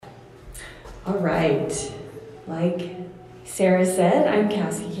All right. Like Sarah said, I'm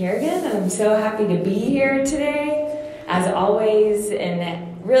Cassie Kerrigan, and I'm so happy to be here today, as always,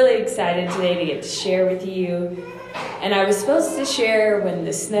 and really excited today to get to share with you. And I was supposed to share when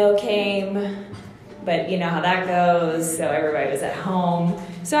the snow came, but you know how that goes, so everybody was at home.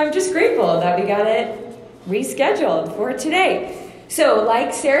 So I'm just grateful that we got it rescheduled for today. So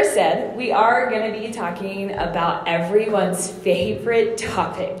like Sarah said, we are going to be talking about everyone's favorite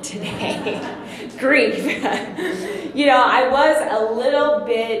topic today, grief. You know, I was a little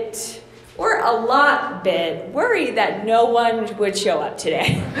bit, or a lot bit, worried that no one would show up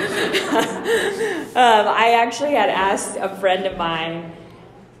today. I actually had asked a friend of mine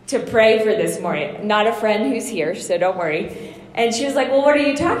to pray for this morning. Not a friend who's here, so don't worry. And she was like, well, what are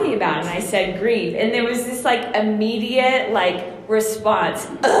you talking about? And I said, grief. And there was this immediate response.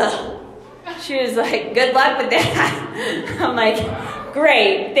 Ugh. She was like, good luck with that. I'm like,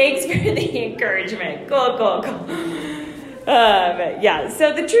 great. Thanks for the encouragement. Cool.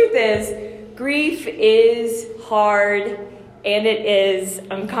 So the truth is, grief is hard and it is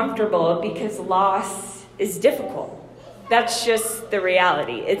uncomfortable because loss is difficult. That's just the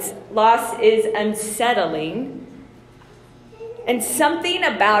reality. Loss is unsettling. And something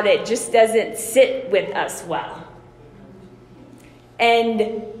about it just doesn't sit with us well.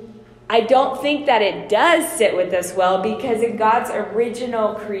 And I don't think that it does sit with us well because in God's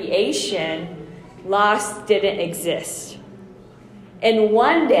original creation, loss didn't exist. And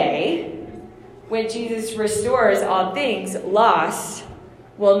one day, when Jesus restores all things, loss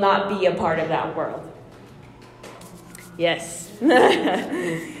will not be a part of that world. Yes.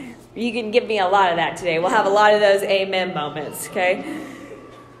 You can give me a lot of that today. We'll have a lot of those amen moments, okay?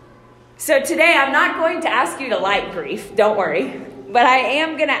 So today I'm not going to ask you to like grief, don't worry. But I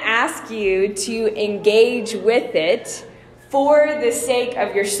am going to ask you to engage with it for the sake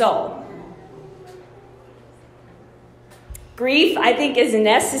of your soul. Grief, I think, is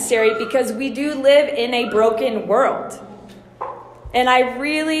necessary because we do live in a broken world. And I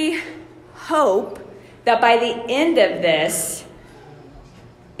really hope that by the end of this,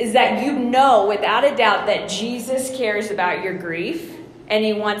 is that you know without a doubt that Jesus cares about your grief and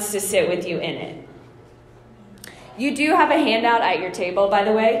he wants to sit with you in it. You do have a handout at your table, by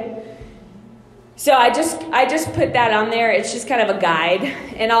the way. So I just put that on there. It's just kind of a guide,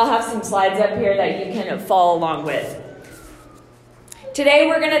 and I'll have some slides up here that you can follow along with. Today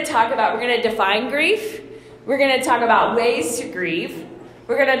we're going to define grief. We're going to talk about ways to grieve.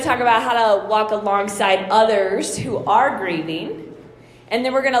 We're going to talk about how to walk alongside others who are grieving. And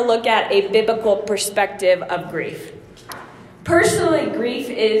then we're going to look at a biblical perspective of grief. Personally, grief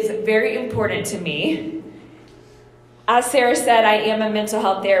is very important to me. As Sarah said, I am a mental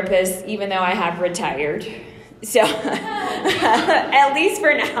health therapist, even though I have retired. So, at least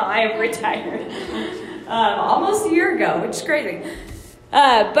for now, I have retired. Almost a year ago, which is crazy.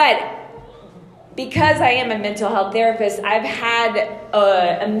 But because I am a mental health therapist, I've had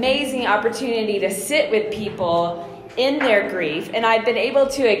an amazing opportunity to sit with people in their grief, and I've been able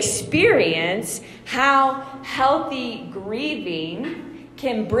to experience how healthy grieving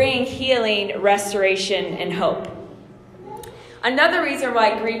can bring healing, restoration, and hope. Another reason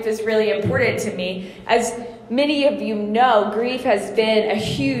why grief is really important to me, as many of you know, grief has been a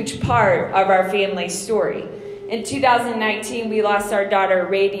huge part of our family story. In 2019, we lost our daughter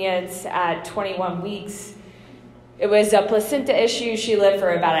Radiance at 21 weeks. It was a placenta issue. She lived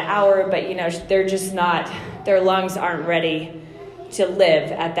for about an hour, but their lungs aren't ready to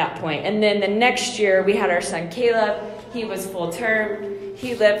live at that point. And then the next year, we had our son Caleb. He was full term.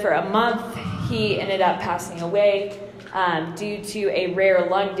 He lived for a month. He ended up passing away due to a rare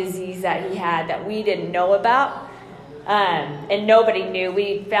lung disease that he had that we didn't know about. And nobody knew.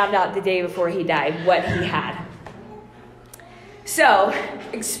 We found out the day before he died what he had. So,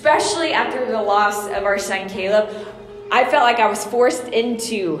 especially after the loss of our son Caleb, I felt like I was forced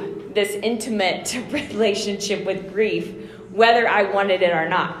into this intimate relationship with grief, whether I wanted it or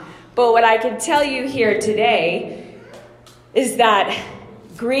not. But what I can tell you here today is that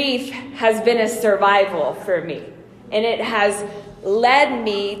grief has been a survival for me. And it has led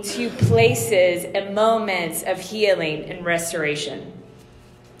me to places and moments of healing and restoration.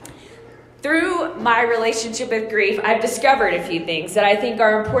 Through my relationship with grief, I've discovered a few things that I think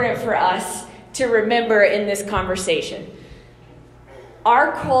are important for us to remember in this conversation.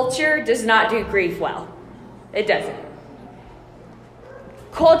 Our culture does not do grief well. It doesn't.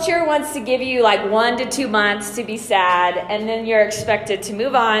 Culture wants to give you 1 to 2 months to be sad, and then you're expected to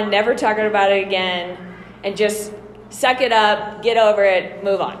move on, never talk about it again, and just suck it up, get over it,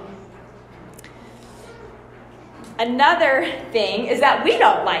 move on. Another thing is that we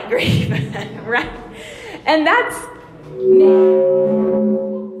don't like grief, right? And that's...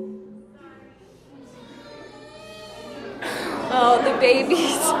 Oh, the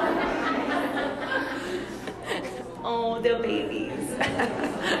babies. Oh, the babies.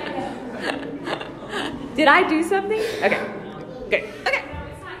 Did I do something? Okay. Good. Okay.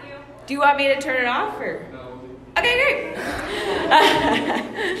 Do you want me to turn it off or? Okay,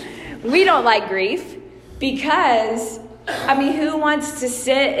 great. We don't like grief because, who wants to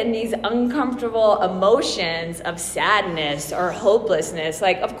sit in these uncomfortable emotions of sadness or hopelessness?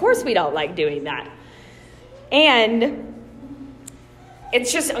 Like, of course we don't like doing that. And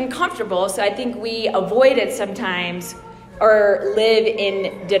it's just uncomfortable, so I think we avoid it sometimes or live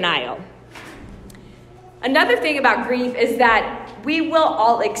in denial. Another thing about grief is that we will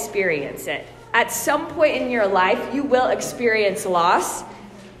all experience it. At some point in your life, you will experience loss.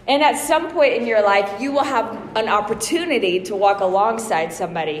 And at some point in your life, you will have an opportunity to walk alongside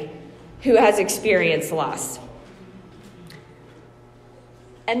somebody who has experienced loss.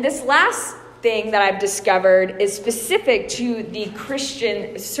 And this last thing that I've discovered is specific to the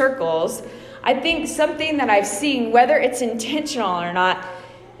Christian circles. I think something that I've seen, whether it's intentional or not,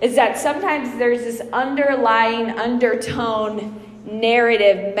 is that sometimes there's this underlying undertone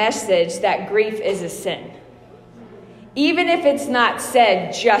narrative message that grief is a sin. Even if it's not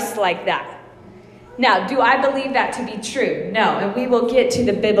said just like that. Now, do I believe that to be true? No, and we will get to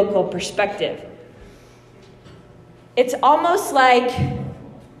the biblical perspective. It's almost like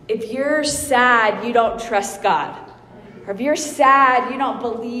if you're sad, you don't trust God. Or if you're sad, you don't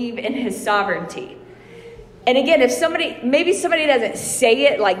believe in his sovereignty. And again, maybe somebody doesn't say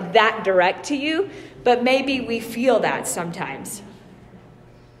it like that direct to you, but maybe we feel that sometimes.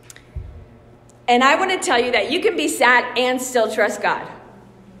 And I want to tell you that you can be sad and still trust God.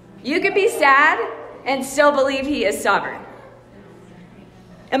 You can be sad and still believe he is sovereign.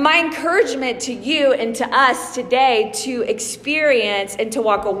 And my encouragement to you and to us today to experience and to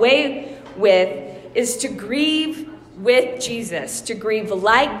walk away with is to grieve with Jesus, to grieve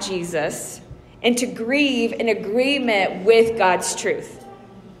like Jesus, and to grieve in agreement with God's truth.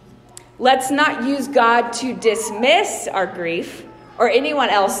 Let's not use God to dismiss our grief or anyone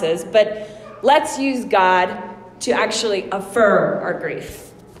else's, but let's use God to actually affirm our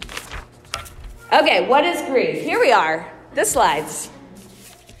grief. Okay, what is grief? Here we are, the slides.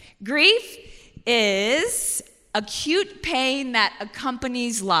 Grief is acute pain that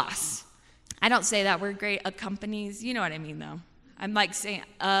accompanies loss. I don't say that word great, accompanies. You know what I mean, though. I'm like saying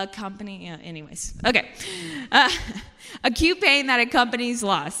accompany. Yeah, anyways, okay. Acute pain that accompanies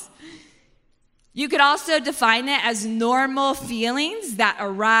loss. You could also define it as normal feelings that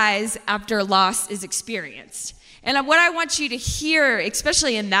arise after loss is experienced. And what I want you to hear,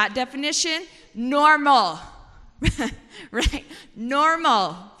 especially in that definition, normal, right?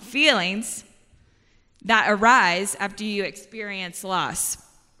 Normal feelings that arise after you experience loss.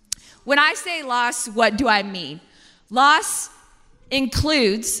 When I say loss, what do I mean? Loss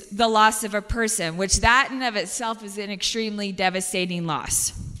includes the loss of a person, which that in of itself is an extremely devastating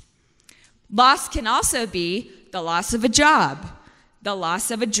loss. Loss can also be the loss of a job, the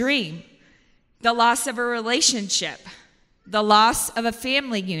loss of a dream, the loss of a relationship, the loss of a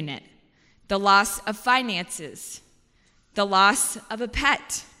family unit, the loss of finances, the loss of a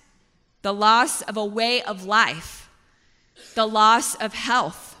pet, the loss of a way of life, the loss of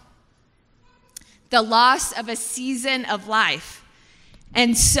health, the loss of a season of life,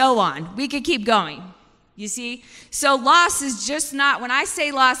 and so on. We could keep going. You see? So loss is just not, when I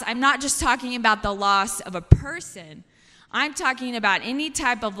say loss, I'm not just talking about the loss of a person. I'm talking about any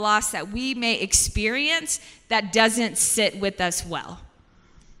type of loss that we may experience that doesn't sit with us well.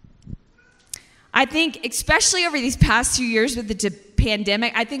 I think, especially over these past 2 years with the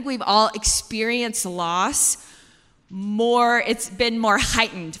pandemic, I think we've all experienced loss more. It's been more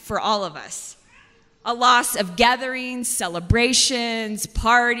heightened for all of us. A loss of gatherings, celebrations,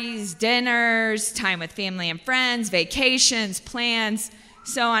 parties, dinners, time with family and friends, vacations, plans,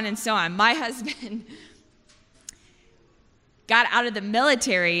 so on and so on. My husband got out of the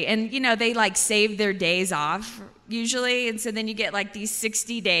military, and they save their days off usually, and so then you get these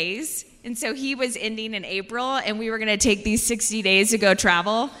 60 days. And so he was ending in April, and we were going to take these 60 days to go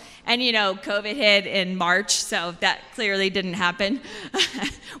travel. And, COVID hit in March, so that clearly didn't happen,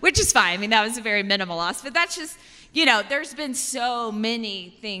 which is fine. That was a very minimal loss. But that's just, there's been so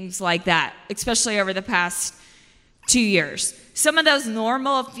many things like that, especially over the past 2 years. Some of those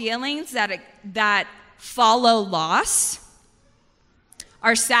normal feelings that follow loss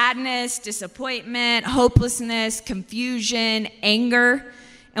are sadness, disappointment, hopelessness, confusion, anger.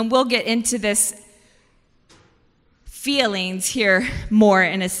 And we'll get into this feelings here more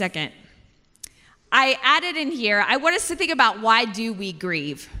in a second. I added in here, I want us to think about, why do we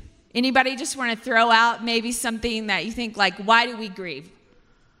grieve? Anybody just want to throw out maybe something that you think, like, why do we grieve?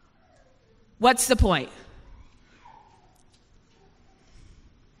 What's the point?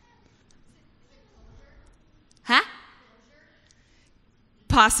 Huh?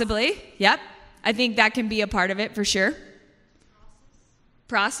 Possibly, yep. I think that can be a part of it for sure.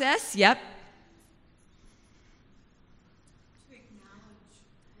 Process, yep.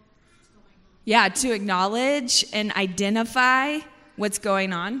 Yeah, to acknowledge and identify what's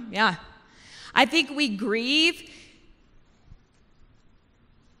going on. Yeah. I think we grieve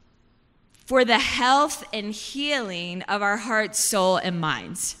for the health and healing of our hearts, soul, and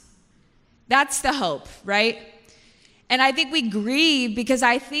minds. That's the hope, right? And I think we grieve because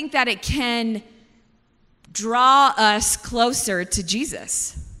I think that it can draw us closer to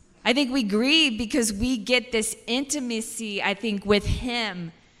Jesus. I think we grieve because we get this intimacy, I think, with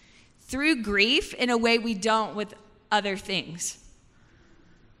him through grief in a way we don't with other things.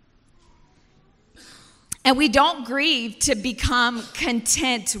 And we don't grieve to become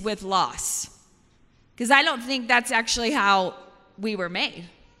content with loss, because I don't think that's actually how we were made,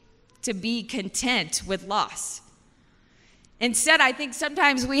 to be content with loss. Instead, I think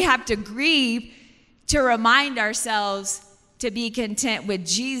sometimes we have to grieve to remind ourselves to be content with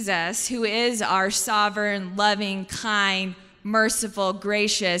Jesus, who is our sovereign, loving, kind, merciful,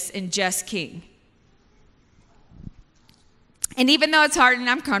 gracious, and just King. And even though it's hard and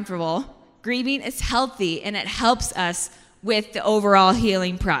uncomfortable, grieving is healthy, and it helps us with the overall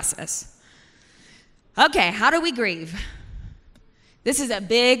healing process. Okay, how do we grieve? This is a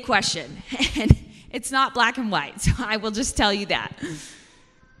big question, and it's not black and white, so I will just tell you that.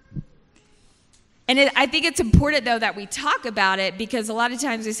 And I think it's important, though, that we talk about it, because a lot of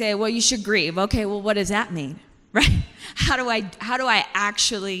times we say, well, you should grieve. Okay, well, what does that mean, right? How do I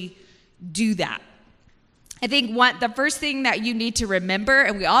actually do that? I think the first thing that you need to remember,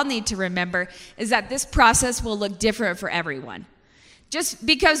 and we all need to remember, is that this process will look different for everyone. Just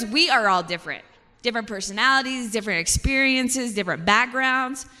because we are all different. Different personalities, different experiences, different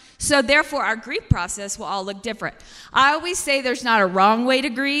backgrounds. So therefore, our grief process will all look different. I always say there's not a wrong way to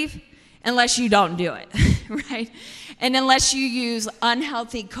grieve unless you don't do it, right? And unless you use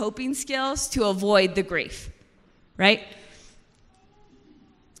unhealthy coping skills to avoid the grief, right?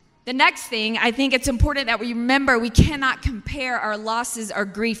 The next thing, I think it's important that we remember, we cannot compare our losses or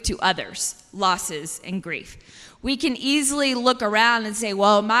grief to others' losses and grief. We can easily look around and say,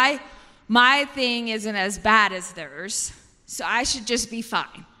 well, my thing isn't as bad as theirs, so I should just be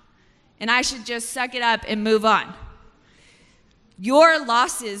fine. And I should just suck it up and move on. Your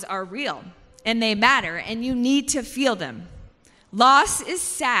losses are real, and they matter, and you need to feel them. Loss is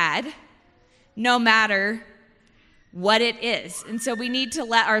sad, no matter what it is. And so we need to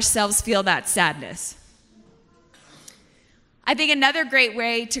let ourselves feel that sadness. I think another great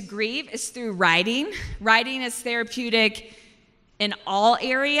way to grieve is through writing. Writing is therapeutic in all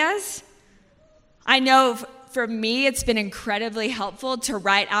areas. I know for me, it's been incredibly helpful to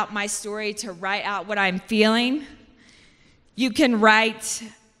write out my story, to write out what I'm feeling. You can write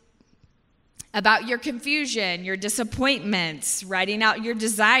about your confusion, your disappointments, writing out your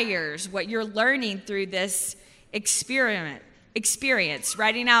desires, what you're learning through this experience,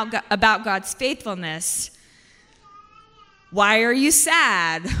 writing out about God's faithfulness. Why are you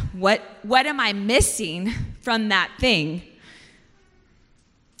sad? What am I missing from that thing?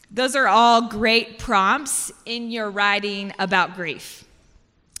 Those are all great prompts in your writing about grief.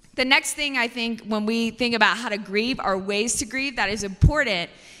 The next thing I think when we think about how to grieve, or ways to grieve that is important,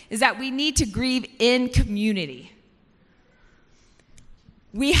 is that we need to grieve in community.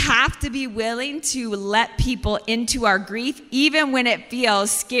 We have to be willing to let people into our grief, even when it feels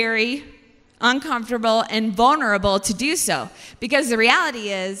scary, uncomfortable, and vulnerable to do so. Because the reality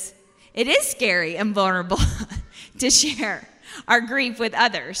is, it is scary and vulnerable to share our grief with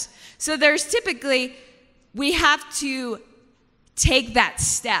others. So we have to take that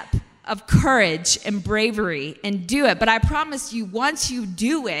step of courage and bravery and do it. But I promise you, once you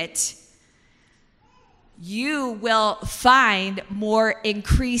do it, you will find more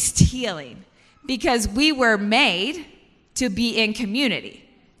increased healing, because we were made to be in community.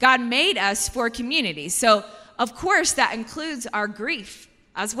 God made us for community. So, of course, that includes our grief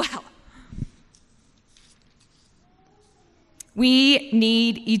as well. We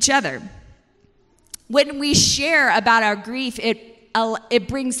need each other. When we share about our grief, it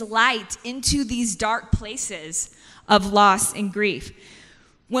brings light into these dark places of loss and grief.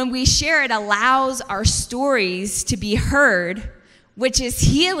 When we share, it allows our stories to be heard, which is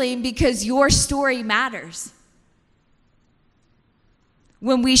healing, because your story matters.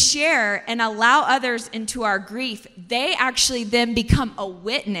 When we share and allow others into our grief, they actually then become a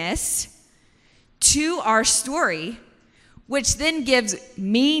witness to our story, which then gives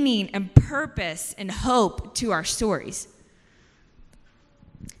meaning and purpose and hope to our stories.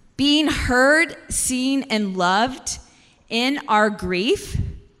 Being heard, seen, and loved in our grief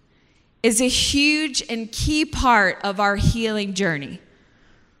is a huge and key part of our healing journey.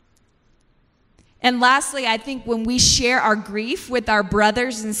 And lastly, I think when we share our grief with our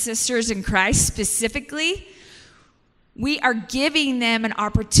brothers and sisters in Christ specifically, we are giving them an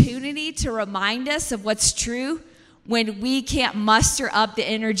opportunity to remind us of what's true when we can't muster up the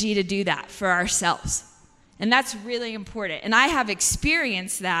energy to do that for ourselves. And that's really important. And I have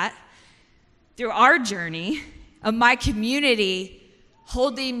experienced that through our journey of my community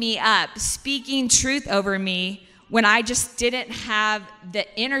holding me up, speaking truth over me when I just didn't have the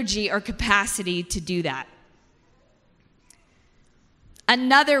energy or capacity to do that.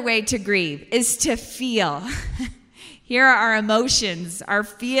 Another way to grieve is to feel. Here are our emotions, our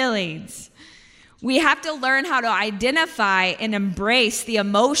feelings. We have to learn how to identify and embrace the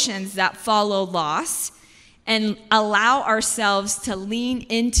emotions that follow loss and allow ourselves to lean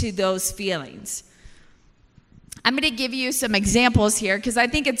into those feelings. I'm going to give you some examples here because I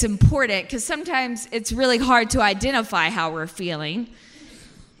think it's important, because sometimes it's really hard to identify how we're feeling.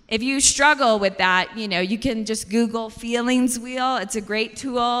 If you struggle with that, you can just Google feelings wheel. It's a great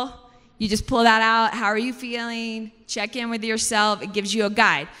tool. You just pull that out. How are you feeling? Check in with yourself. It gives you a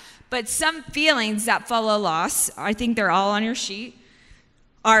guide. But some feelings that follow loss, I think they're all on your sheet,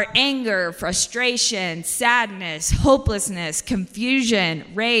 are anger, frustration, sadness, hopelessness, confusion,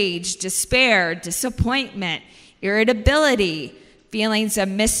 rage, despair, disappointment, irritability, feelings of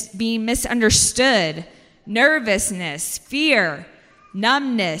being misunderstood, nervousness, fear,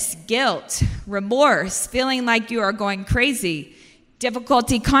 numbness, guilt, remorse, feeling like you are going crazy,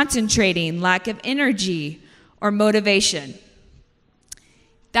 difficulty concentrating, lack of energy or motivation.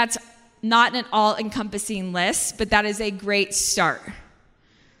 That's not an all-encompassing list, but that is a great start.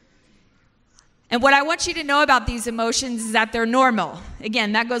 And what I want you to know about these emotions is that they're normal.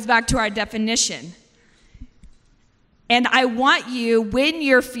 Again, that goes back to our definition. And I want you, when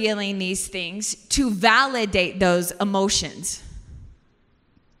you're feeling these things, to validate those emotions.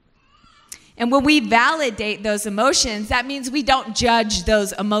 And when we validate those emotions, that means we don't judge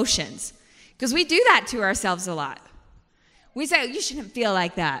those emotions. Because we do that to ourselves a lot. We say, oh, you shouldn't feel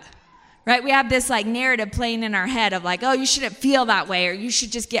like that, right? We have this narrative playing in our head of oh, you shouldn't feel that way, or you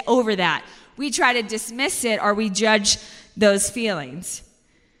should just get over that. We try to dismiss it, or we judge those feelings.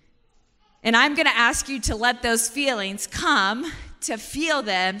 And I'm going to ask you to let those feelings come, to feel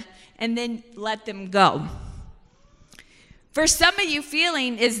them, and then let them go. For some of you,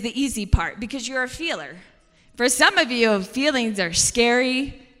 feeling is the easy part because you're a feeler. For some of you, feelings are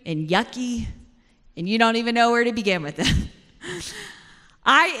scary and yucky, and you don't even know where to begin with them.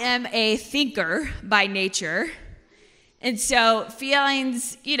 I am a thinker by nature, and so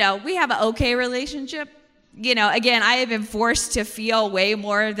feelings, we have an okay relationship. Again, I have been forced to feel way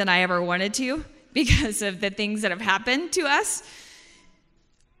more than I ever wanted to because of the things that have happened to us.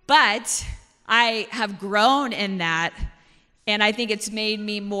 But I have grown in that, and I think it's made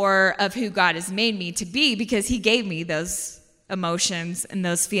me more of who God has made me to be because He gave me those emotions and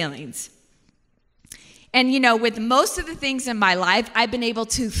those feelings. And, with most of the things in my life, I've been able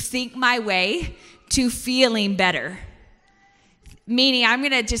to think my way to feeling better. Meaning I'm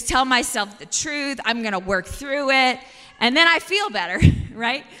going to just tell myself the truth. I'm going to work through it. And then I feel better,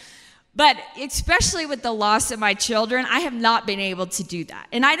 right? But especially with the loss of my children, I have not been able to do that.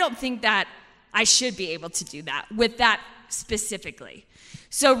 And I don't think that I should be able to do that with that specifically.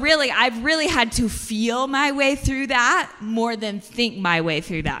 So really, I've really had to feel my way through that more than think my way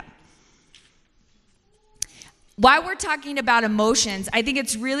through that. While we're talking about emotions, I think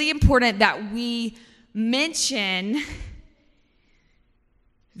it's really important that we mention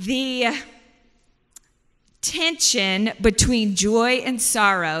the tension between joy and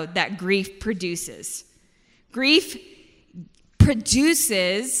sorrow that grief produces. Grief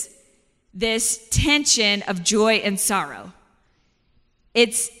produces this tension of joy and sorrow.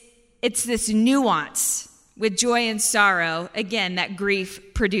 It's this nuance with joy and sorrow, again, that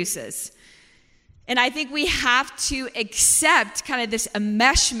grief produces. And I think we have to accept kind of this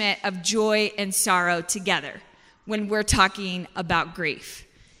enmeshment of joy and sorrow together when we're talking about grief.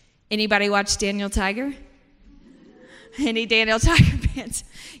 Anybody watch Daniel Tiger? Any Daniel Tiger fans?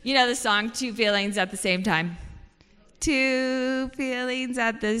 You know the song, Two Feelings at the Same Time. Two feelings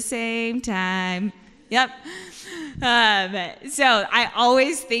at the same time. Yep. So I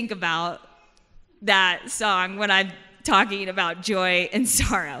always think about that song when I'm talking about joy and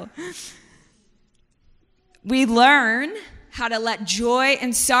sorrow. We learn how to let joy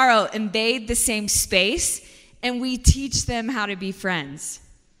and sorrow invade the same space, and we teach them how to be friends.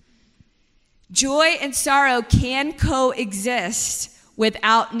 Joy and sorrow can coexist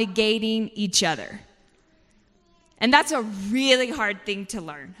without negating each other. And that's a really hard thing to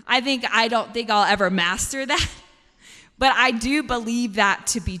learn. I don't think I'll ever master that, but I do believe that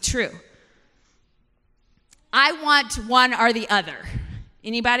to be true. I want one or the other.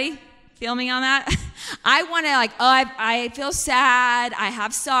 Anybody feel me on that? I want to I feel sad, I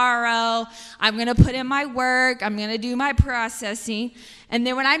have sorrow, I'm going to put in my work, I'm going to do my processing, and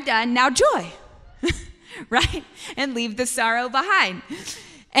then when I'm done, now joy, right? And leave the sorrow behind.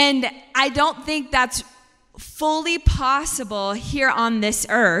 And I don't think that's fully possible here on this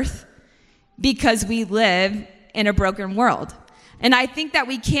earth because we live in a broken world. And I think that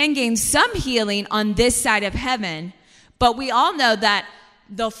we can gain some healing on this side of heaven, but we all know that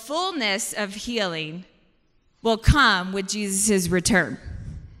the fullness of healing will come with Jesus' return.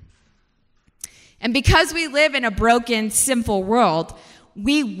 And because we live in a broken, sinful world,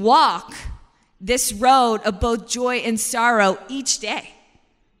 we walk this road of both joy and sorrow each day.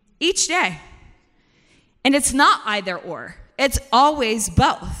 Each day. And it's not either or. It's always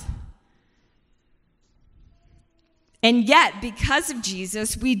both. And yet, because of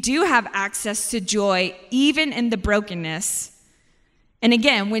Jesus, we do have access to joy even in the brokenness. And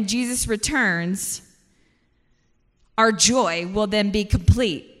again, when Jesus returns, our joy will then be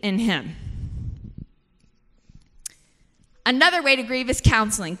complete in him. Another way to grieve is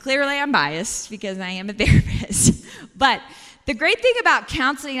counseling. Clearly, I'm biased because I am a therapist. But the great thing about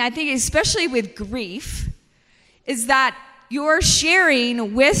counseling, I think, especially with grief, is that you're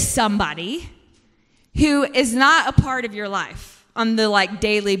sharing with somebody who is not a part of your life on the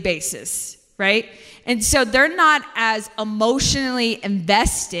daily basis, right? And so they're not as emotionally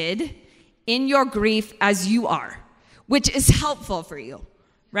invested in your grief as you are, which is helpful for you,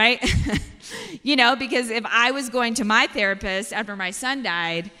 right? Because if I was going to my therapist after my son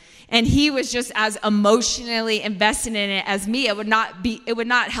died and he was just as emotionally invested in it as me, it would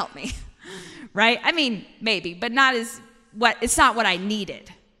not help me, right? I mean, maybe, but it's not what I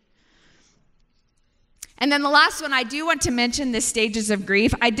needed. And then the last one, I do want to mention the stages of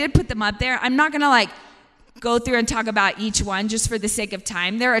grief. I did put them up there. I'm not going to go through and talk about each one just for the sake of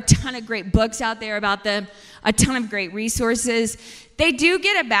time. There are a ton of great books out there about them, a ton of great resources. They do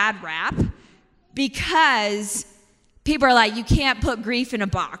get a bad rap because people are like, you can't put grief in a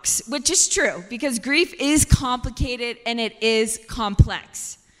box, which is true because grief is complicated and it is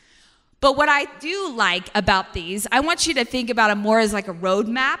complex. But what I do like about these, I want you to think about them more as like a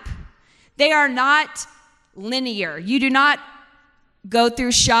roadmap. They are not linear. You do not go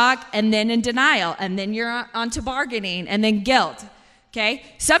through shock and then in denial, and then you're onto bargaining and then guilt, okay?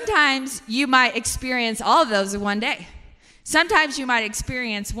 Sometimes you might experience all of those in one day. Sometimes you might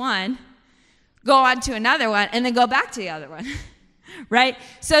experience one, go on to another one, and then go back to the other one, right?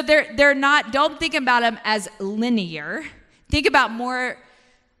 So they're not, don't think about them as linear. Think about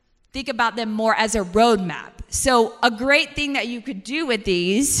them more as a roadmap. So a great thing that you could do with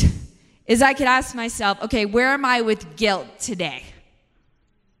these is I could ask myself, okay, where am I with guilt today?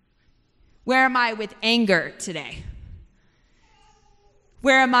 Where am I with anger today?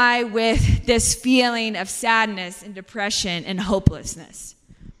 Where am I with this feeling of sadness and depression and hopelessness?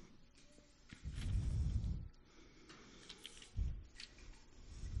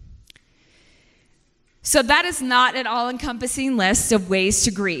 So that is not an all-encompassing list of ways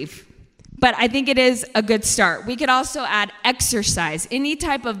to grieve, but I think it is a good start. We could also add exercise, any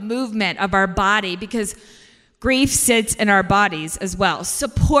type of movement of our body, because grief sits in our bodies as well.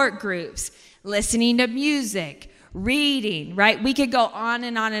 Support groups, listening to music, reading, right? We could go on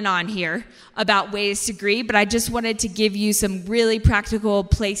and on and on here about ways to grieve, but I just wanted to give you some really practical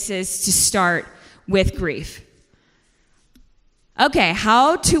places to start with grief. Okay,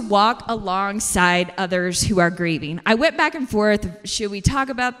 how to walk alongside others who are grieving. I went back and forth. Should we talk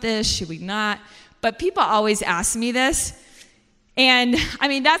about this? Should we not? But people always ask me this. And I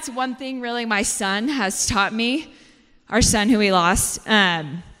mean, that's one thing really my son has taught me, our son who we lost,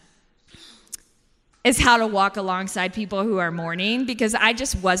 is how to walk alongside people who are mourning, because I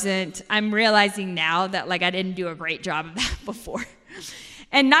just wasn't, I'm realizing now that I didn't do a great job of that before.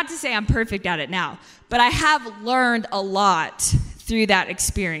 And not to say I'm perfect at it now, but I have learned a lot through that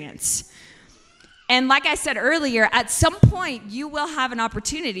experience. And like I said earlier, at some point you will have an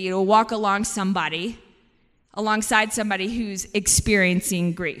opportunity to walk alongside somebody who's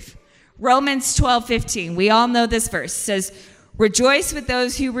experiencing grief. Romans 12:15, we all know this verse, says, Rejoice with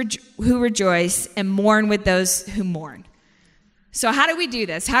those who rejoice, and mourn with those who mourn. So how do we do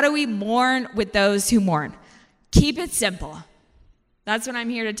this? How do we mourn with those who mourn? Keep it simple. That's what I'm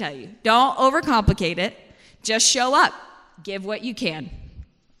here to tell you. Don't overcomplicate it. Just show up. Give what you can.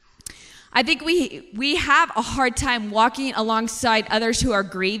 I think we have a hard time walking alongside others who are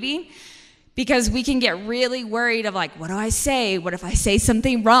grieving because we can get really worried of like, what do I say? What if I say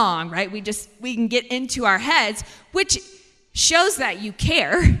something wrong, right? We can get into our heads, which shows that you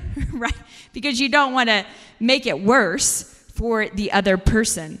care, right? Because you don't want to make it worse for the other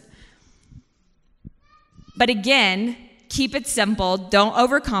person. But again, keep it simple. Don't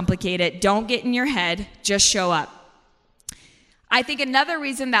overcomplicate it. Don't get in your head. Just show up. I think another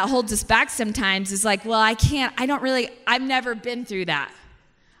reason that holds us back sometimes is like, well, I've never been through that.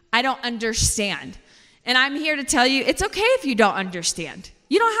 I don't understand. And I'm here to tell you, it's okay if you don't understand.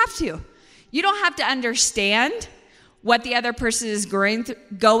 You don't have to. You don't have to understand what the other person is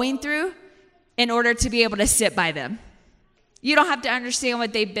going through in order to be able to sit by them. You don't have to understand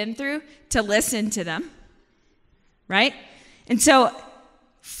what they've been through to listen to them, right? And so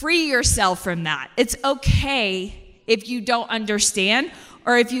free yourself from that. It's okay if you don't understand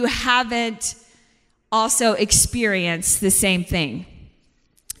or if you haven't also experienced the same thing.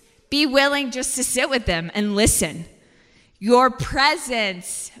 Be willing just to sit with them and listen. Your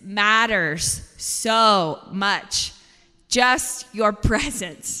presence matters so much. Just your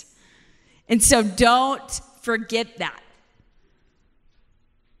presence. And so don't forget that.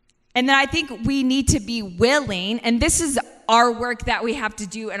 And then I think we need to be willing, and this is our work that we have to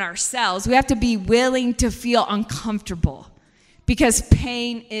do in ourselves. We have to be willing to feel uncomfortable because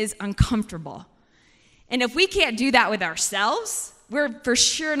pain is uncomfortable. And if we can't do that with ourselves, we're for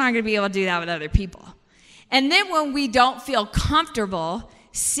sure not going to be able to do that with other people. And then when we don't feel comfortable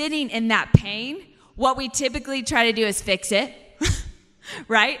sitting in that pain, what we typically try to do is fix it,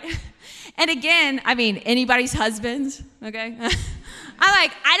 right? And again, I mean, anybody's husbands, okay?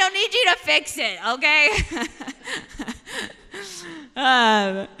 I don't need you to fix it, okay?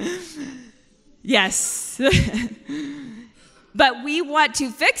 Yes. But we want to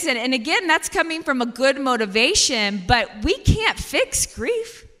fix it. And again, that's coming from a good motivation, but we can't fix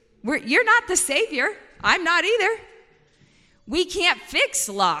grief. You're not the Savior. I'm not either. We can't fix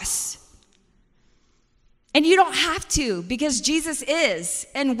loss. And you don't have to, because Jesus is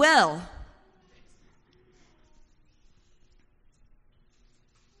and will.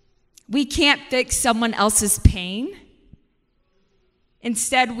 We can't fix someone else's pain.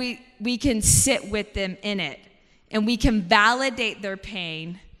 Instead, we can sit with them in it, and we can validate their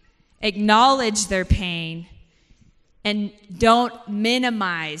pain, acknowledge their pain, and don't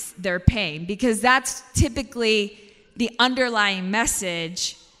minimize their pain, because that's typically the underlying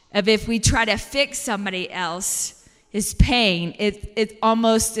message of if we try to fix somebody else's pain, it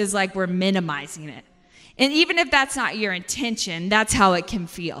almost is like we're minimizing it. And even if that's not your intention, that's how it can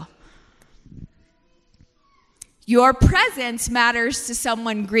feel. Your presence matters to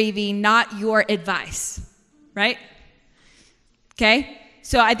someone grieving, not your advice, right? Okay?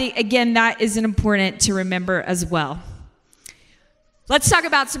 So I think, again, that is important to remember as well. Let's talk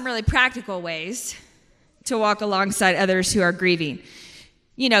about some really practical ways to walk alongside others who are grieving.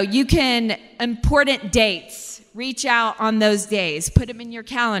 You know, you can, important dates, reach out on those days. Put them in your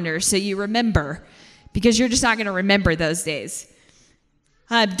calendar so you remember, because you're just not going to remember those days.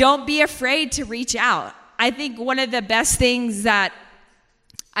 Don't be afraid to reach out. I think one of the best things that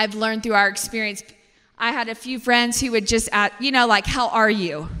I've learned through our experience, I had a few friends who would just ask, like, how are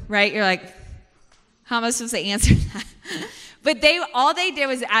you, right? You're like, how am I supposed to answer that? But all they did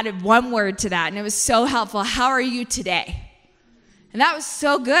was added one word to that, and it was so helpful. How are you today? And that was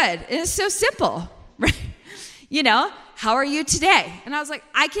so good. And it's so simple, right? How are you today? And I was like,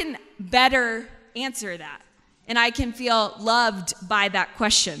 I can better answer that, and I can feel loved by that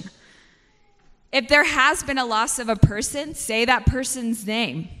question. If there has been a loss of a person, say that person's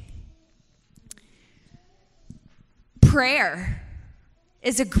name. Prayer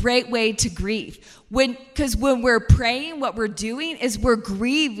is a great way to grieve. Because when we're praying, what we're doing is we're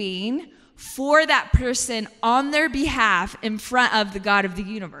grieving for that person on their behalf in front of the God of the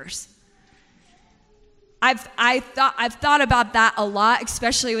universe. I've thought about that a lot,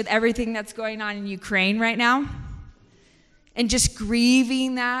 especially with everything that's going on in Ukraine right now. And just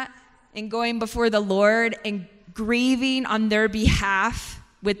grieving that. And going before the Lord and grieving on their behalf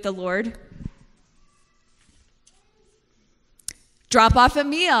with the Lord. Drop off a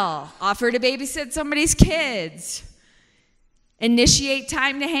meal. Offer to babysit somebody's kids. Initiate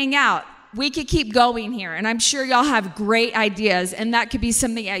time to hang out. We could keep going here, and I'm sure y'all have great ideas, and that could be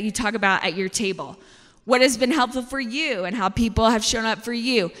something that you talk about at your table. What has been helpful for you and how people have shown up for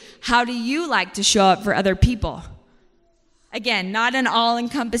you? How do you like to show up for other people? Again, not an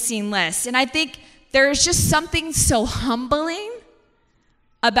all-encompassing list. And I think there's just something so humbling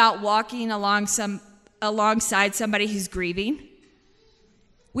about walking alongside somebody who's grieving.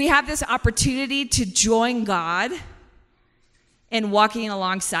 We have this opportunity to join God in walking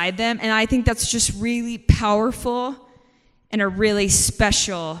alongside them. And I think that's just really powerful and a really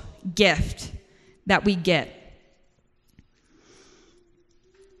special gift that we get.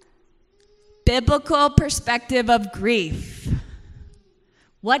 Biblical perspective of grief.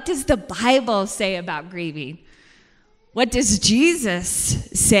 What does the Bible say about grieving? What does Jesus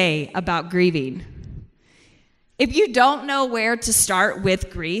say about grieving? If you don't know where to start with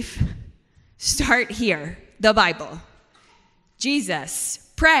grief, start here, the Bible. Jesus,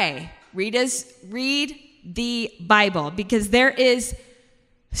 pray, read the Bible, because there is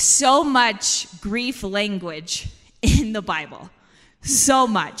so much grief language in the Bible, so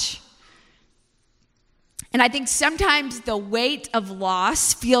much. And I think sometimes the weight of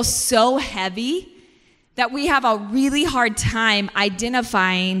loss feels so heavy that we have a really hard time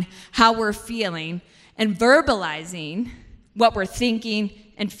identifying how we're feeling and verbalizing what we're thinking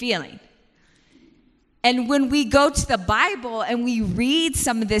and feeling. And when we go to the Bible and we read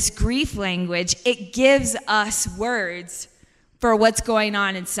some of this grief language, it gives us words for what's going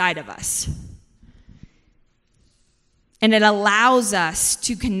on inside of us. And it allows us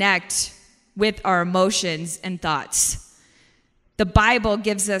to connect with our emotions and thoughts. The Bible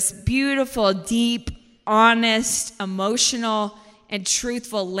gives us beautiful, deep, honest, emotional, and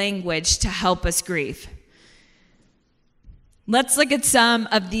truthful language to help us grieve. Let's look at some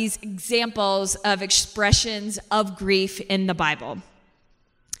of these examples of expressions of grief in the Bible.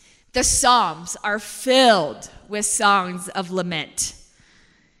 The Psalms are filled with songs of lament.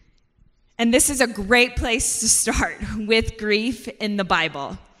 And this is a great place to start with grief in the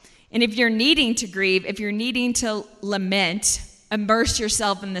Bible. And if you're needing to grieve, if you're needing to lament, immerse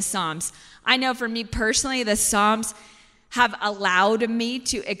yourself in the Psalms. I know for me personally, the Psalms have allowed me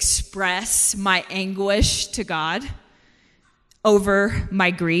to express my anguish to God over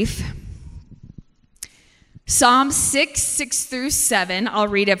my grief. Psalm 6:6-7, I'll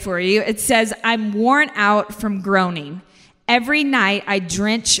read it for you. It says, I'm worn out from groaning. Every night I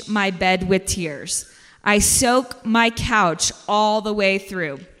drench my bed with tears. I soak my couch all the way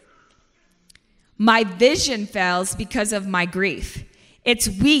through. My vision fails because of my grief. It's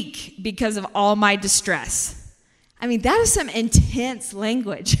weak because of all my distress. I mean, that is some intense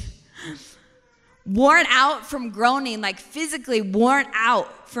language. Worn out from groaning, like physically worn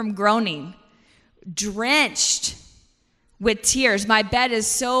out from groaning. Drenched with tears. My bed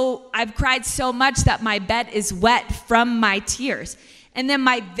is I've cried so much that my bed is wet from my tears. And then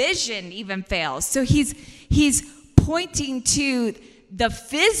my vision even fails. So he's pointing to the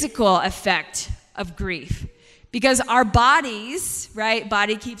physical effect of grief. Because our bodies, right?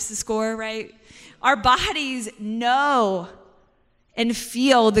 Body keeps the score, right? Our bodies know and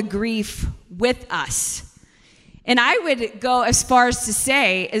feel the grief with us. And I would go as far as to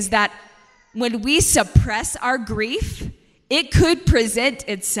say is that when we suppress our grief, it could present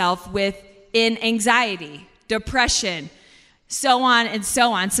itself in anxiety, depression, so on and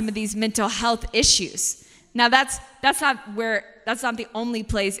so on, some of these mental health issues. Now that's not the only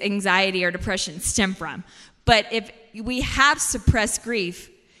place anxiety or depression stem from. But if we have suppressed grief,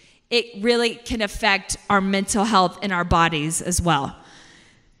 it really can affect our mental health in our bodies as well.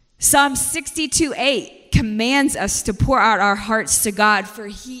 Psalm 62:8 commands us to pour out our hearts to God, for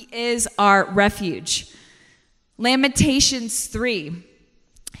he is our refuge. Lamentations 3.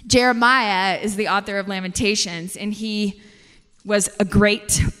 Jeremiah is the author of Lamentations, and he was a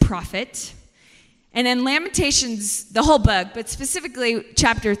great prophet. And in Lamentations, the whole book, but specifically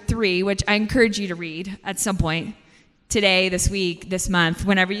chapter 3, which I encourage you to read at some point, today, this week, this month,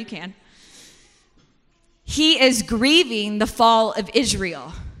 whenever you can, he is grieving the fall of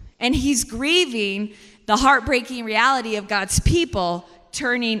Israel. And he's grieving the heartbreaking reality of God's people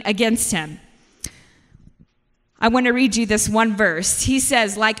turning against him. I want to read you this one verse. He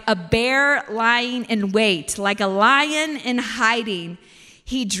says, like a bear lying in wait, like a lion in hiding,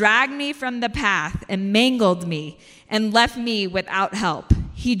 he dragged me from the path and mangled me and left me without help.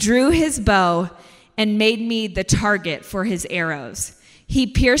 He drew his bow and made me the target for his arrows. He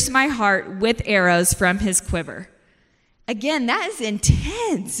pierced my heart with arrows from his quiver. Again, that is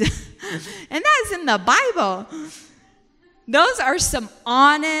intense. And that is in the Bible. Those are some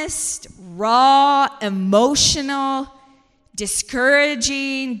honest, raw, emotional,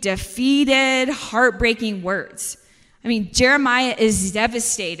 discouraging, defeated, heartbreaking words. I mean, Jeremiah is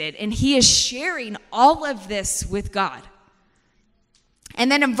devastated, and he is sharing all of this with God.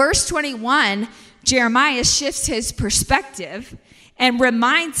 And then in verse 21, Jeremiah shifts his perspective and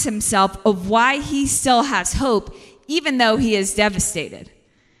reminds himself of why he still has hope, even though he is devastated.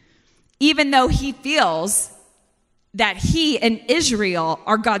 Even though he feels that he and Israel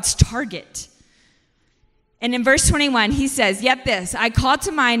are God's target. And in verse 21, he says, "Yet this, I call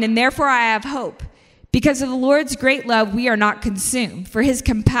to mind, and therefore I have hope. Because of the Lord's great love, we are not consumed, for his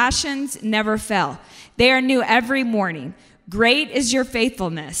compassions never fail. They are new every morning. Great is your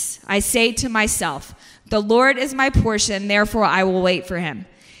faithfulness. I say to myself, the Lord is my portion, therefore I will wait for him."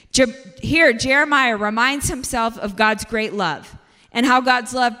 Here, Jeremiah reminds himself of God's great love and how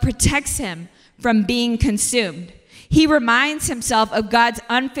God's love protects him from being consumed. He reminds himself of God's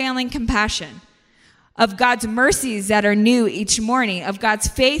unfailing compassion, of God's mercies that are new each morning, of God's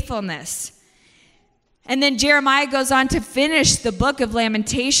faithfulness. And then Jeremiah goes on to finish the book of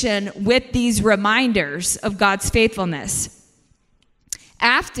Lamentation with these reminders of God's faithfulness.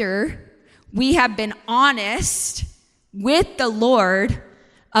 After we have been honest with the Lord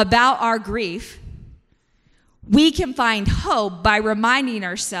about our grief, we can find hope by reminding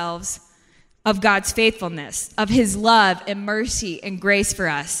ourselves of God's faithfulness, of his love and mercy and grace for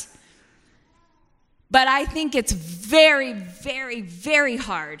us. But I think it's very, very, very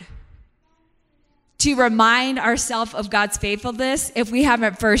hard to remind ourselves of God's faithfulness if we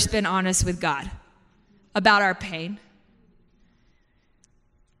haven't first been honest with God about our pain.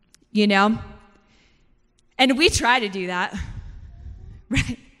 You know? And we try to do that,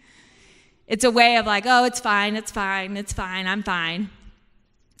 right? It's a way of like, oh, it's fine, I'm fine.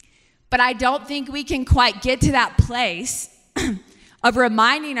 But I don't think we can quite get to that place of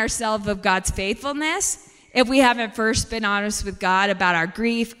reminding ourselves of God's faithfulness if we haven't first been honest with God about our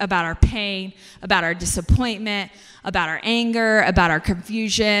grief, about our pain, about our disappointment, about our anger, about our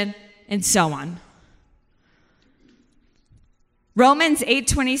confusion, and so on. Romans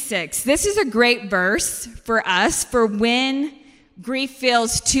 8:26. This is a great verse for us for when grief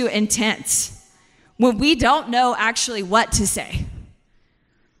feels too intense, when we don't know actually what to say,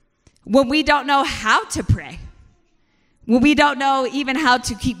 when we don't know how to pray, when we don't know even how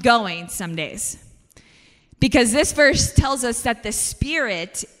to keep going some days. Because this verse tells us that the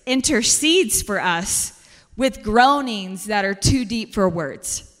Spirit intercedes for us with groanings that are too deep for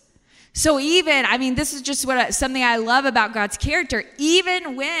words. So this is just something I love about God's character.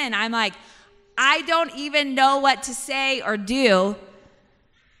 Even when I'm like, I don't even know what to say or do,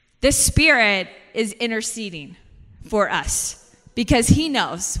 the Spirit is interceding for us because he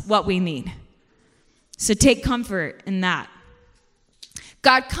knows what we need. So take comfort in that.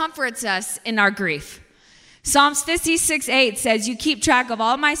 God comforts us in our grief. Psalms 56:8 says, "You keep track of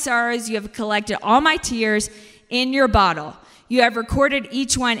all my sorrows. You have collected all my tears in your bottle. You have recorded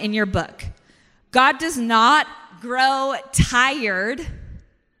each one in your book." God does not grow tired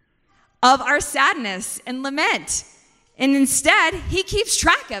of our sadness and lament. And instead, he keeps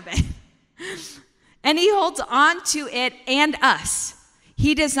track of it. And he holds on to it and us.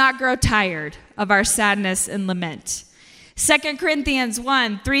 He does not grow tired of our sadness and lament. 2 Corinthians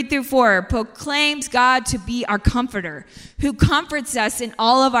 1:3-4 proclaims God to be our comforter, who comforts us in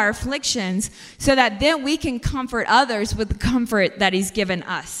all of our afflictions, so that then we can comfort others with the comfort that he's given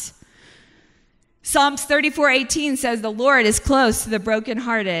us. Psalms 34:18 says, "The Lord is close to the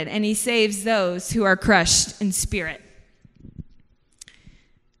brokenhearted, and he saves those who are crushed in spirit."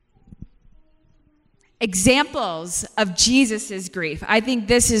 Examples of Jesus' grief. I think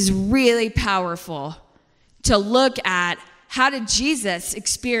this is really powerful to look at. How did Jesus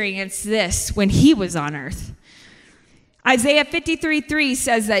experience this when he was on earth? Isaiah 53:3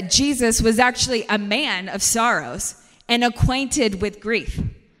 says that Jesus was actually a man of sorrows and acquainted with grief.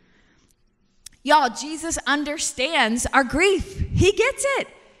 Y'all, Jesus understands our grief. He gets it.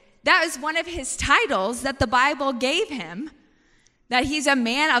 That is one of his titles that the Bible gave him, that he's a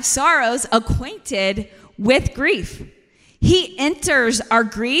man of sorrows, acquainted with grief. He enters our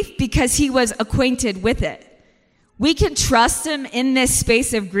grief because he was acquainted with it. We can trust him in this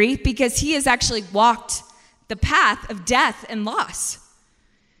space of grief because he has actually walked the path of death and loss.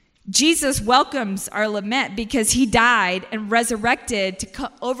 Jesus welcomes our lament because he died and resurrected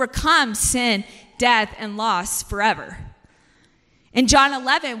to overcome sin, death, and loss forever. In John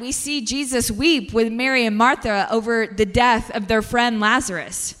 11, we see Jesus weep with Mary and Martha over the death of their friend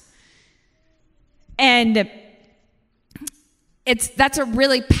Lazarus. And that's a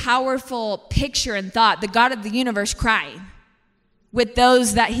really powerful picture and thought, the God of the universe crying with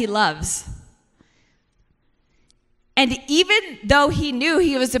those that he loves. And even though he knew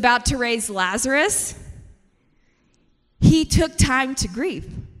he was about to raise Lazarus, he took time to grieve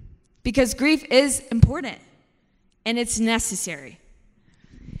because grief is important and it's necessary.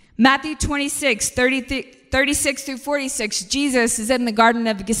 Matthew 26, 36 through 46, Jesus is in the Garden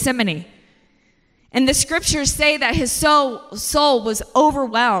of Gethsemane. And the scriptures say that his soul was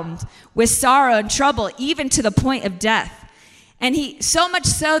overwhelmed with sorrow and trouble, even to the point of death. And so much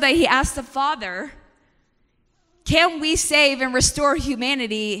so that he asked the Father, can we save and restore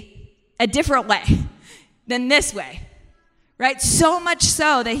humanity a different way than this way? Right? So much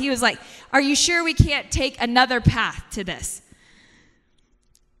so that he was like, are you sure we can't take another path to this?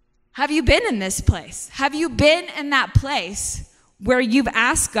 Have you been in this place? Have you been in that place where you've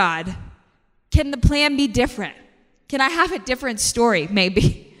asked God, can the plan be different? Can I have a different story,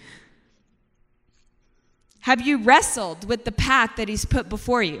 maybe? Have you wrestled with the path that he's put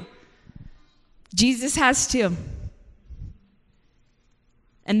before you? Jesus has too.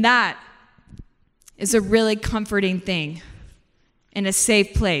 And that is a really comforting thing and a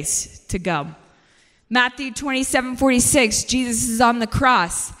safe place to go. Matthew 27:46, Jesus is on the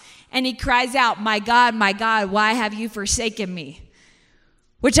cross and he cries out, my God, why have you forsaken me?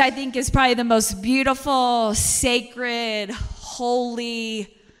 Which I think is probably the most beautiful, sacred,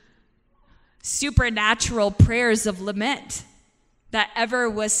 holy, supernatural prayers of lament that ever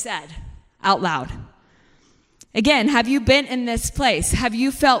was said out loud. Again, have you been in this place? Have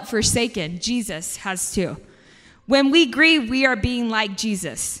you felt forsaken? Jesus has too. When we grieve, we are being like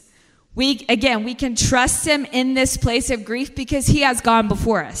Jesus. We can trust him in this place of grief because he has gone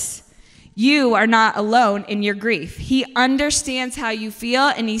before us. You are not alone in your grief. He understands how you feel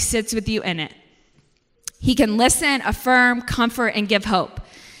and he sits with you in it. He can listen, affirm, comfort, and give hope.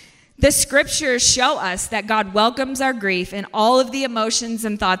 The scriptures show us that God welcomes our grief and all of the emotions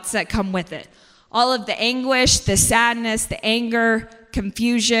and thoughts that come with it. All of the anguish, the sadness, the anger,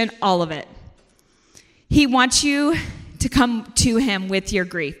 confusion, all of it. He wants you to come to him with your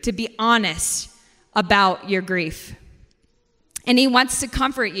grief, to be honest about your grief. And he wants to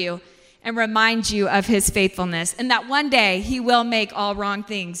comfort you and remind you of his faithfulness and that one day he will make all wrong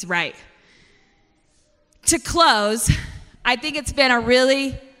things right. To close, I think it's been a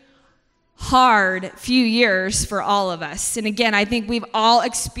really hard few years for all of us. And again, I think we've all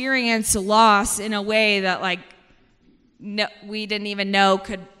experienced loss in a way that we didn't even know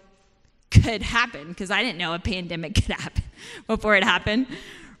could happen, because I didn't know a pandemic could happen before it happened,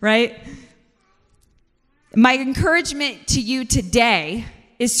 right? My encouragement to you today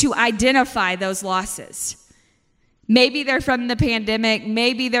is to identify those losses. Maybe they're from the pandemic,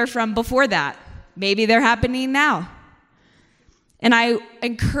 maybe they're from before that, maybe they're happening now. And I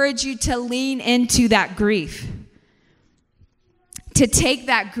encourage you to lean into that grief, to take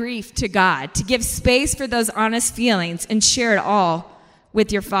that grief to God, to give space for those honest feelings and share it all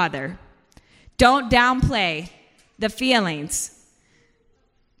with your Father. Don't downplay the feelings.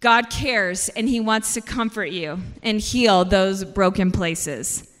 God cares and he wants to comfort you and heal those broken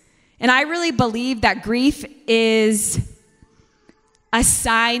places. And I really believe that grief is a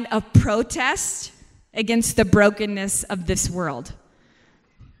sign of protest against the brokenness of this world.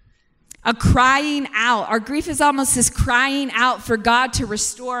 A crying out. Our grief is almost this crying out for God to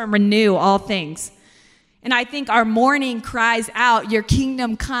restore and renew all things. And I think our mourning cries out, your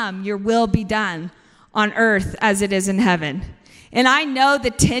kingdom come, your will be done on earth as it is in heaven. And I know the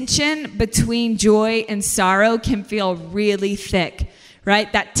tension between joy and sorrow can feel really thick,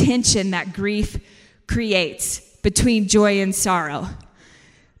 right? That tension that grief creates between joy and sorrow.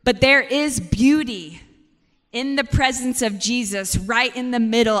 But there is beauty in the presence of Jesus right in the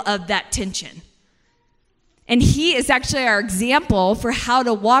middle of that tension. And he is actually our example for how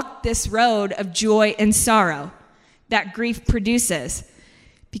to walk this road of joy and sorrow that grief produces.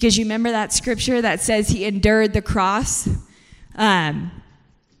 Because you remember that scripture that says he endured the cross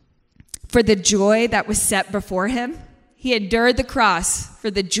for the joy that was set before him? He endured the cross for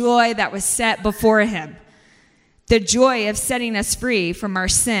the joy that was set before him. The joy of setting us free from our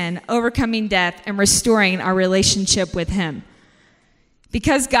sin, overcoming death, and restoring our relationship with him.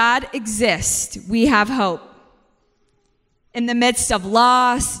 Because God exists, we have hope. In the midst of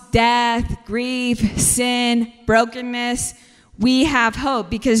loss, death, grief, sin, brokenness, we have hope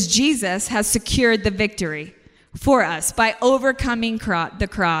because Jesus has secured the victory for us by overcoming the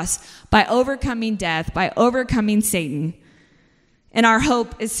cross, by overcoming death, by overcoming Satan. And our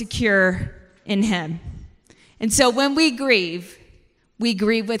hope is secure in him. And so when we grieve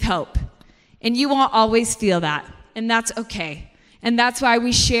with hope. And you won't always feel that, and that's okay. And that's why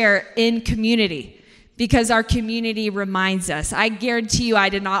we share in community. Because our community reminds us. I guarantee you I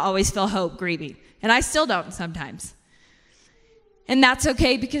did not always feel hope grieving. And I still don't sometimes. And that's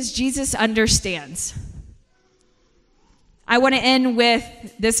okay because Jesus understands. I want to end with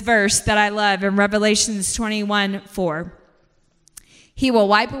this verse that I love in Revelations 21:4. He will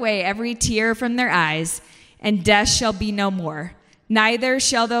wipe away every tear from their eyes, and death shall be no more. Neither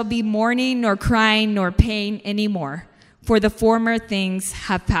shall there be mourning, nor crying, nor pain anymore, for the former things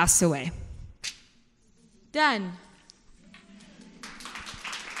have passed away. Done.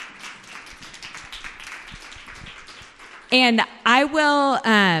 And I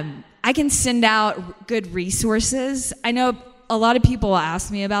can send out good resources. I know a lot of people will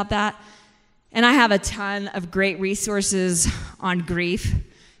ask me about that, and I have a ton of great resources on grief.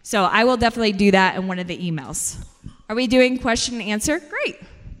 So I will definitely do that in one of the emails. Are we doing question and answer? Great.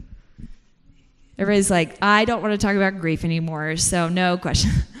 Everybody's like, I don't want to talk about grief anymore, so no question.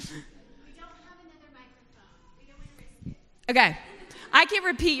 We don't have another microphone. We don't want to risk it. Okay. I can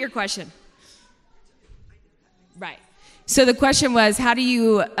repeat your question. Right. So the question was, how do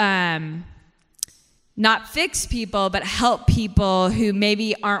you not fix people, but help people who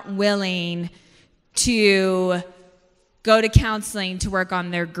maybe aren't willing to go to counseling to work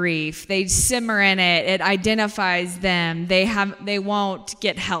on their grief? They simmer in it. It identifies them. They won't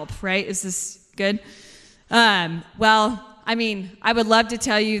get help, right? Is this good? Well, I mean, I would love to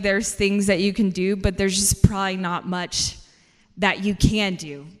tell you there's things that you can do, but there's just probably not much that you can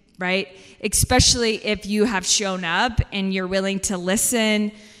do, right? Especially if you have shown up and you're willing to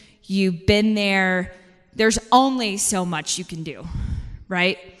listen, you've been there. There's only so much you can do,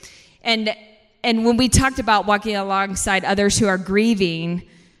 right? And when we talked about walking alongside others who are grieving,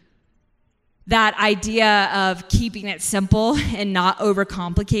 that idea of keeping it simple and not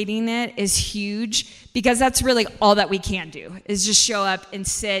overcomplicating it is huge, because that's really all that we can do, is just show up and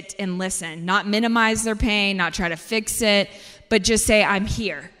sit and listen, not minimize their pain, not try to fix it, but just say, I'm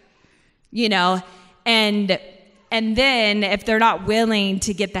here, you know? And then if they're not willing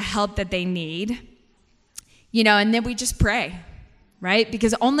to get the help that they need, you know, and then we just pray, right?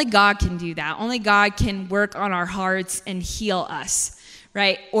 Because only God can do that. Only God can work on our hearts and heal us,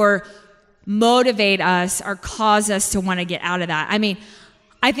 right? Or motivate us or cause us to want to get out of that. I mean,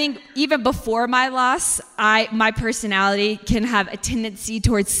 I think even before my loss, my personality can have a tendency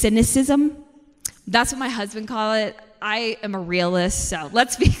towards cynicism. That's what my husband called it. I am a realist, so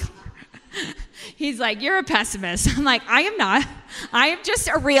let's be clear. He's like, you're a pessimist. I'm like, I am not. I am just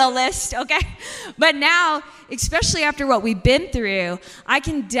a realist, okay? But now, especially after what we've been through, I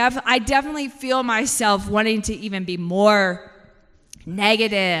definitely feel myself wanting to even be more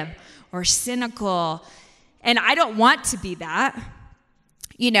negative or cynical, and I don't want to be that,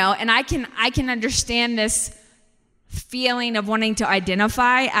 you know. And I can understand this feeling of wanting to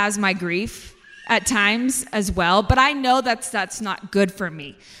identify as my grief at times as well, but I know that's not good for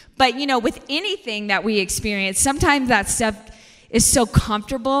me. But you know, with anything that we experience, sometimes that stuff is so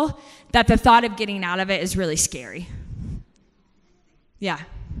comfortable that the thought of getting out of it is really scary. Yeah,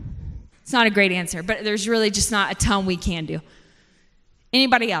 it's not a great answer, but there's really just not a ton we can do.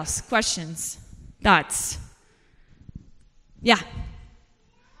 Anybody else? Questions? Thoughts? Yeah.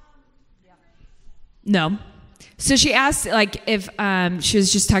 No. So she asked, like, if she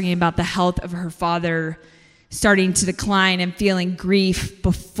was just talking about the health of her father starting to decline and feeling grief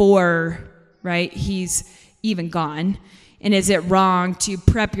before, right, he's even gone. And is it wrong to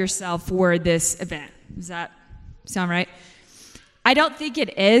prep yourself for this event? Does that sound right? I don't think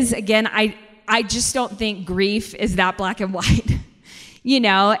it is. Again, I just don't think grief is that black and white. You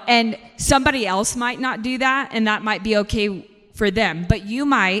know, and somebody else might not do that, and that might be okay for them, but you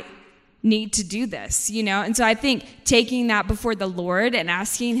might need to do this, you know? And so I think taking that before the Lord and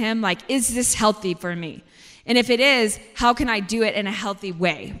asking him, like, is this healthy for me? And if it is, how can I do it in a healthy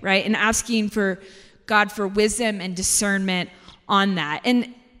way, right? And asking for God for wisdom and discernment on that. And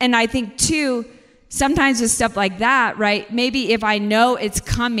I think, too, sometimes with stuff like that, right, maybe if I know it's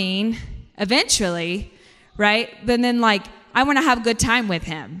coming eventually, right, then like, I want to have a good time with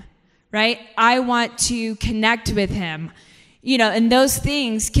him, right? I want to connect with him, you know, and those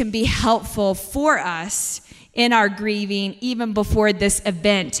things can be helpful for us in our grieving even before this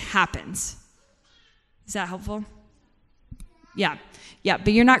event happens. Is that helpful? Yeah,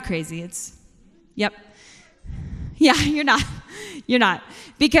 but you're not crazy. Yep. Yeah, you're not.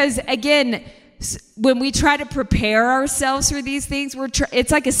 Because again, when we try to prepare ourselves for these things,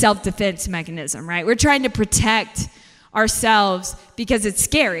 it's like a self-defense mechanism, right? We're trying to protect ourselves because it's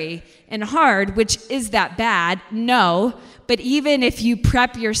scary and hard, which is that bad? No. But even if you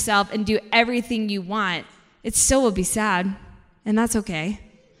prep yourself and do everything you want, it still will be sad, and that's okay.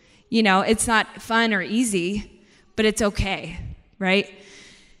 You know, it's not fun or easy, but it's okay, right?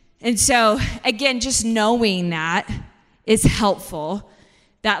 And so, again, just knowing that is helpful.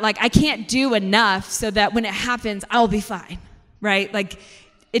 that like I can't do enough so that when it happens, I'll be fine, right? Like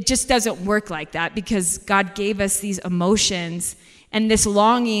it just doesn't work like that because God gave us these emotions and this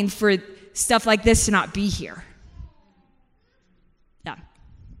longing for stuff like this to not be here. Yeah.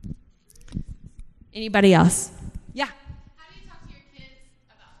 Anybody else? Yeah. How do you talk to your kids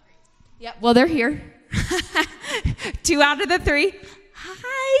about grief? Yeah. Well, they're here. 2 out of the 3.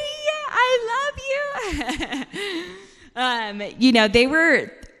 Hi, I love you. They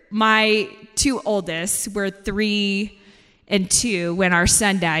were my 2 oldest were 3 and 2 when our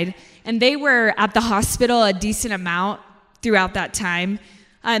son died, and they were at the hospital a decent amount throughout that time.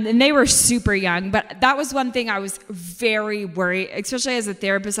 And they were super young, but that was one thing I was very worried, especially as a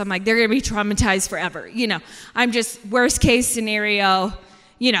therapist. I'm like, they're going to be traumatized forever. I'm just worst case scenario,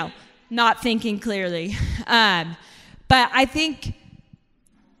 not thinking clearly. But I think,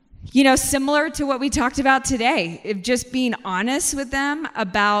 similar to what we talked about today, of just being honest with them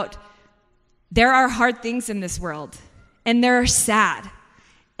about there are hard things in this world and they're sad.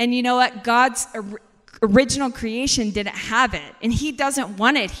 And you know what? God's original creation didn't have it, and he doesn't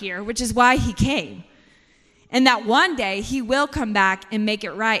want it here, which is why he came. And that one day he will come back and make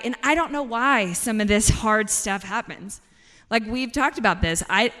it right. And I don't know why some of this hard stuff happens. Like we've talked about this.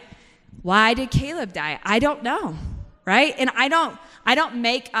 Why did Caleb die? I don't know, right? And I don't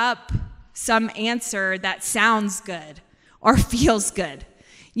make up some answer that sounds good or feels good.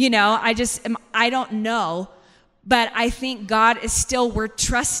 I don't know, but I think God is still worth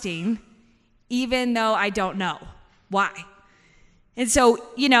trusting even though I don't know why. And so,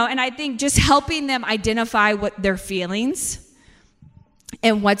 and I think just helping them identify what their feelings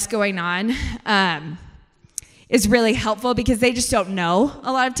and what's going on is really helpful because they just don't know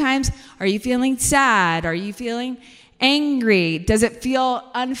a lot of times. Are you feeling sad? Are you feeling angry? Does it feel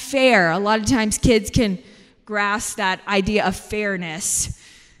unfair? A lot of times kids can grasp that idea of fairness.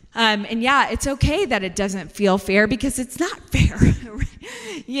 And yeah, it's okay that it doesn't feel fair because it's not fair,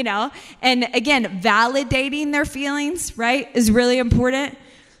 And again, validating their feelings, right, is really important.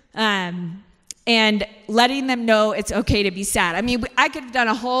 And letting them know it's okay to be sad. I mean, I could have done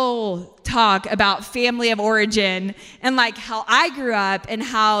a whole talk about family of origin and like how I grew up and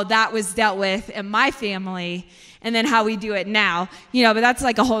how that was dealt with in my family and then how we do it now, but that's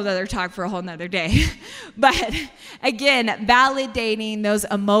like a whole other talk for a whole nother day. But again, validating those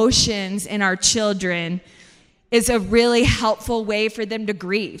emotions in our children is a really helpful way for them to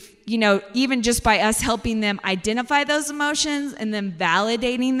grieve. Even just by us helping them identify those emotions and then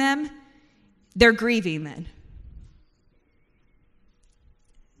validating them, they're grieving then.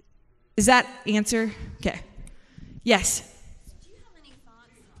 Is that answer? Okay. Yes. Do you have any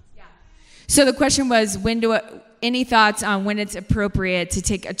thoughts? Yeah. So the question was, any thoughts on when it's appropriate to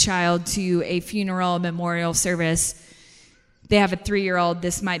take a child to a funeral, memorial service? They have a 3-year-old.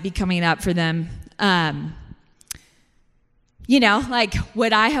 This might be coming up for them.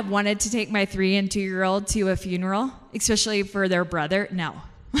 Would I have wanted to take my 3 and 2-year-old to a funeral, especially for their brother? No.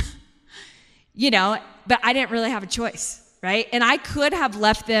 But I didn't really have a choice, right? And I could have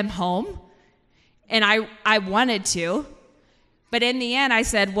left them home, and I wanted to. But in the end, I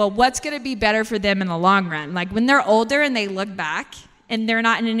said, well, what's going to be better for them in the long run? Like when they're older and they look back and they're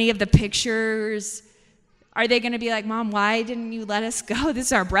not in any of the pictures, are they going to be like, Mom, why didn't you let us go? This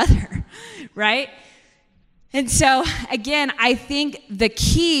is our brother, right? And so, again, I think the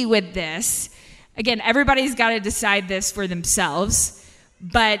key with this, again, everybody's got to decide this for themselves,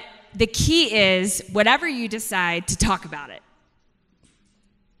 but the key is whatever you decide to talk about it.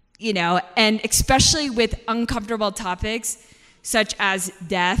 And especially with uncomfortable topics, such as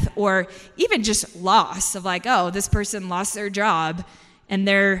death or even just loss of like, oh, this person lost their job and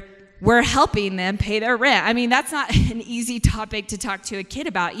we're helping them pay their rent. I mean, that's not an easy topic to talk to a kid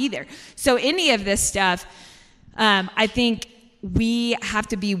about either. So any of this stuff, I think we have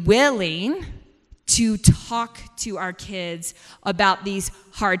to be willing to talk to our kids about these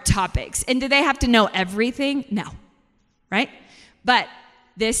hard topics. And do they have to know everything? No, right? But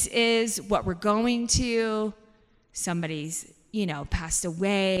this is what we're going to. Somebody's passed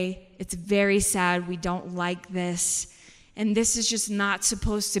away. It's very sad. We don't like this. And this is just not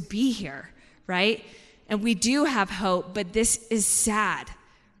supposed to be here, right? And we do have hope, but this is sad.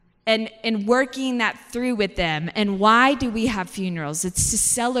 And working that through with them. And why do we have funerals? It's to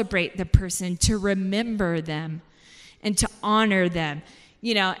celebrate the person, to remember them, and to honor them.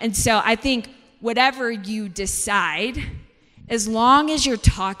 And so I think whatever you decide, as long as you're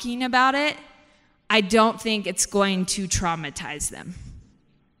talking about it, I don't think it's going to traumatize them.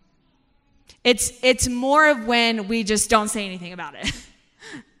 It's more of when we just don't say anything about it.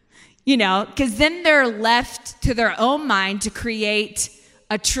 Because then they're left to their own mind to create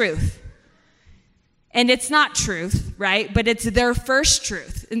a truth. And it's not truth, right? But it's their first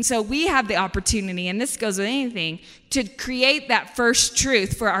truth. And so we have the opportunity, and this goes with anything, to create that first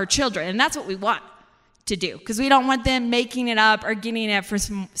truth for our children. And that's what we want to do, because we don't want them making it up or getting it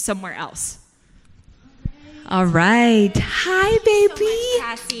from somewhere else. All right. Hi, baby. So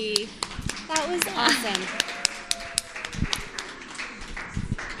much, Cassie. That was awesome.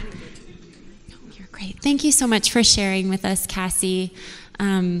 Oh, you're great. Thank you so much for sharing with us, Cassie.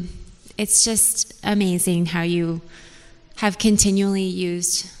 It's just amazing how you have continually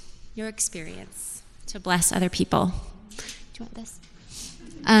used your experience to bless other people. Do you want this?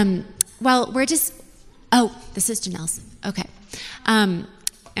 Well, we're just... Oh, this is Janelle's. Okay. I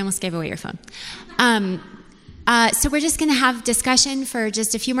almost gave away your phone. So we're just going to have discussion for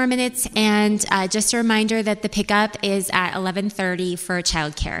just a few more minutes, and just a reminder that the pickup is at 11:30 for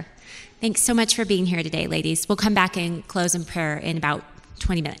childcare. Thanks so much for being here today, ladies. We'll come back and close in prayer in about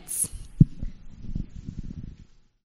 20 minutes.